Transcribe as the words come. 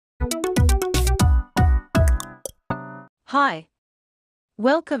Hi.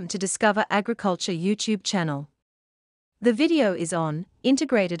 Welcome to Discover Agriculture YouTube channel. The video is on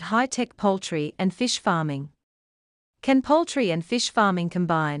integrated high-tech poultry and fish farming. Can poultry and fish farming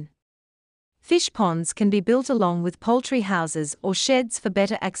combine? Fish ponds can be built along with poultry houses or sheds for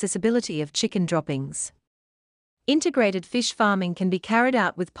better accessibility of chicken droppings. Integrated fish farming can be carried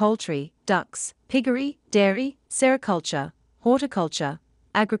out with poultry, ducks, piggery, dairy, sericulture, horticulture,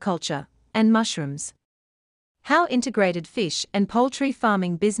 agriculture, and mushrooms. How integrated fish and poultry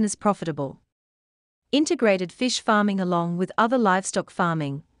farming business profitable? Integrated fish farming along with other livestock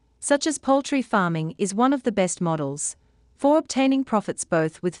farming, such as poultry farming, is one of the best models for obtaining profits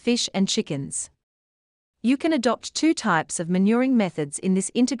both with fish and chickens. You can adopt two types of manuring methods in this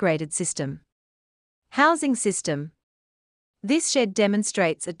integrated system. Housing system. This shed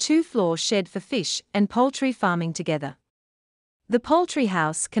demonstrates a two-floor shed for fish and poultry farming together. The poultry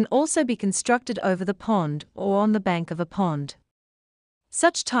house can also be constructed over the pond or on the bank of a pond.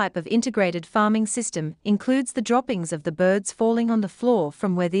 Such type of integrated farming system includes the droppings of the birds falling on the floor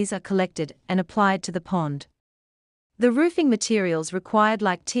from where these are collected and applied to the pond. The roofing materials required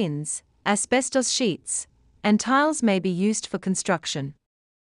like tins, asbestos sheets, and tiles may be used for construction.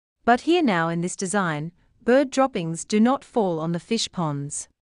 But here now in this design, bird droppings do not fall on the fish ponds.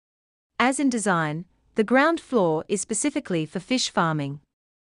 As in design, the ground floor is specifically for fish farming.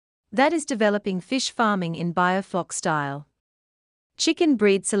 That is developing fish farming in biofloc style. Chicken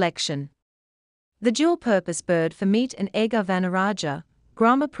breed selection. The dual-purpose bird for meat and egg are Vanaraja,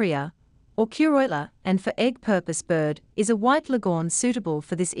 Gramapriya, or Kuroila, and for egg-purpose bird is a white leghorn suitable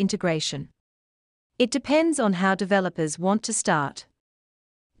for this integration. It depends on how developers want to start.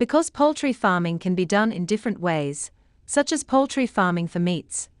 Because poultry farming can be done in different ways, such as poultry farming for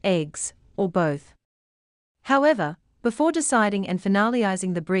meats, eggs, or both. However, before deciding and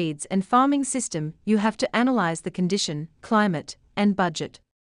finalizing the breeds and farming system, you have to analyze the condition, climate, and budget.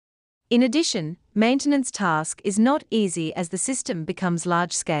 In addition, maintenance task is not easy as the system becomes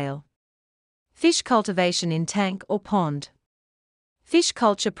large-scale. Fish cultivation in tank or pond. Fish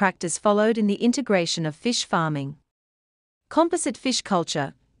culture practice followed in the integration of fish farming. Composite fish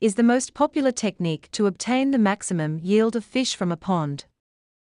culture is the most popular technique to obtain the maximum yield of fish from a pond.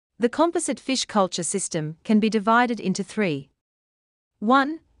 The composite fish culture system can be divided into three.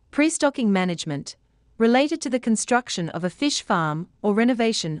 1. Pre-stocking management, related to the construction of a fish farm or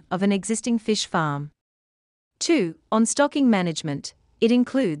renovation of an existing fish farm. 2. On-stocking management, it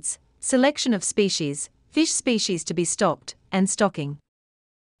includes selection of species, fish species to be stocked, and stocking.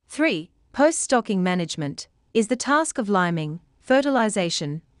 3. Post-stocking management is the task of liming,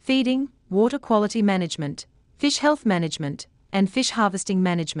 fertilization, feeding, water quality management, fish health management, and fish harvesting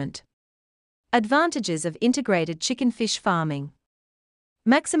management. Advantages of integrated chicken fish farming.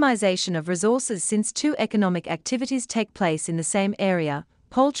 Maximization of resources since two economic activities take place in the same area,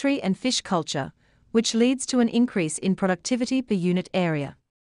 poultry and fish culture, which leads to an increase in productivity per unit area.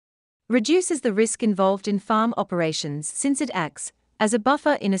 Reduces the risk involved in farm operations since it acts as a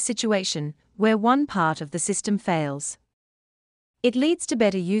buffer in a situation where one part of the system fails. It leads to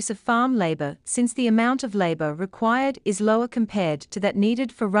better use of farm labor since the amount of labor required is lower compared to that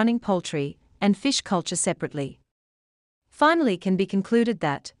needed for running poultry and fish culture separately. Finally, can be concluded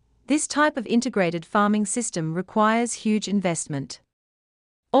that this type of integrated farming system requires huge investment.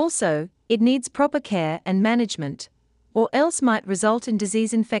 Also, it needs proper care and management, or else might result in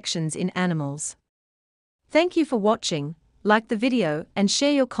disease infections in animals. Thank you for watching. Like the video and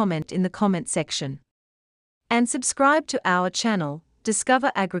share your comment in the comment section. And subscribe to our channel,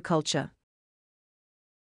 Discover Agriculture.